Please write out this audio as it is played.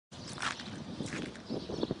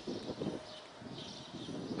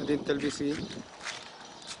مدينة تلبيسة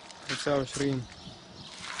 25/6/2012.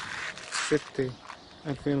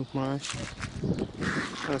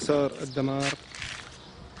 آثار الدمار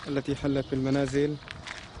التي حلت بالمنازل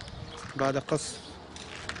بعد قصف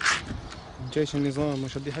جيش النظام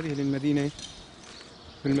وشبيحته للمدينة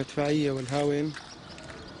بالمدفعية والهاون.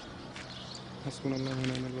 حسبنا الله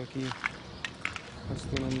ونعم الوكيل.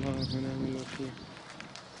 حسبنا الله ونعم الوكيل.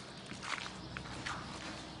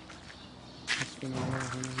 حسبنا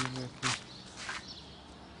الله ونعم الوكيل.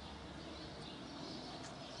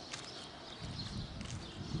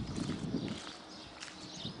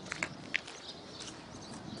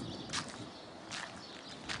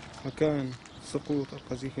 مكان سقوط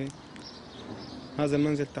القذيفة هذا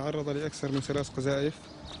المنزل تعرض لأكثر من 3 قذائف.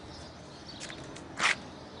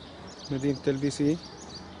 مدينة تلبيسة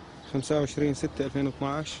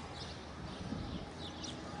 25/6/2012.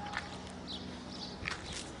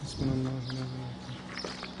 حسبنا الله ونعم الوكيل.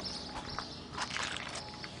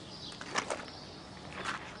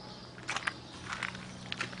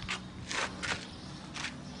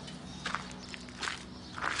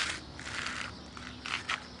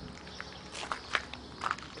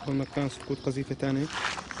 هون مكان سقوط قذيفة تاني.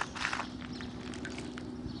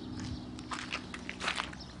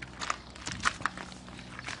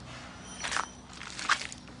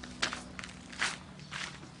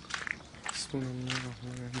 حسبنا الله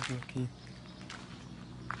ونعم الوكيل.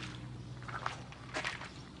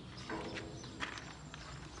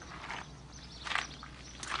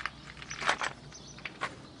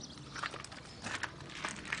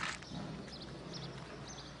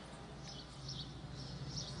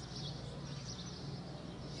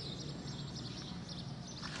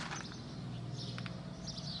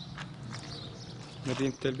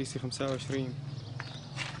 مدينة تلبيسة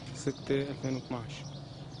 25/6/2012.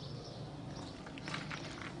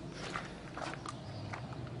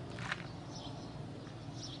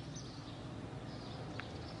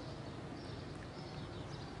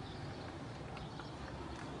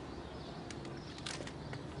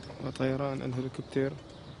 وطيران الهليكوبتر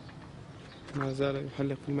ما زال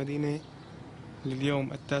يحلق في المدينة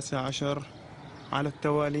لليوم 19 على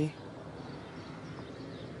التوالي.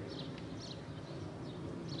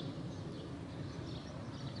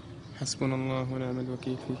 حسبنا الله ونعم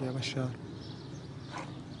الوكيل فيك يا بشار.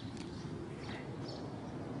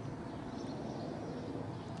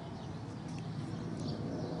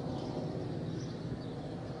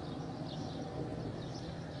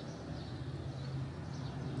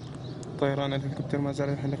 طيران الهليكوبتر ما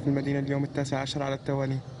زال يحلق في المدينة اليوم 19 على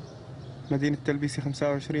التوالي. مدينة تلبيسة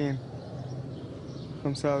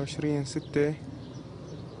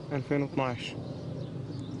 25/6/2012.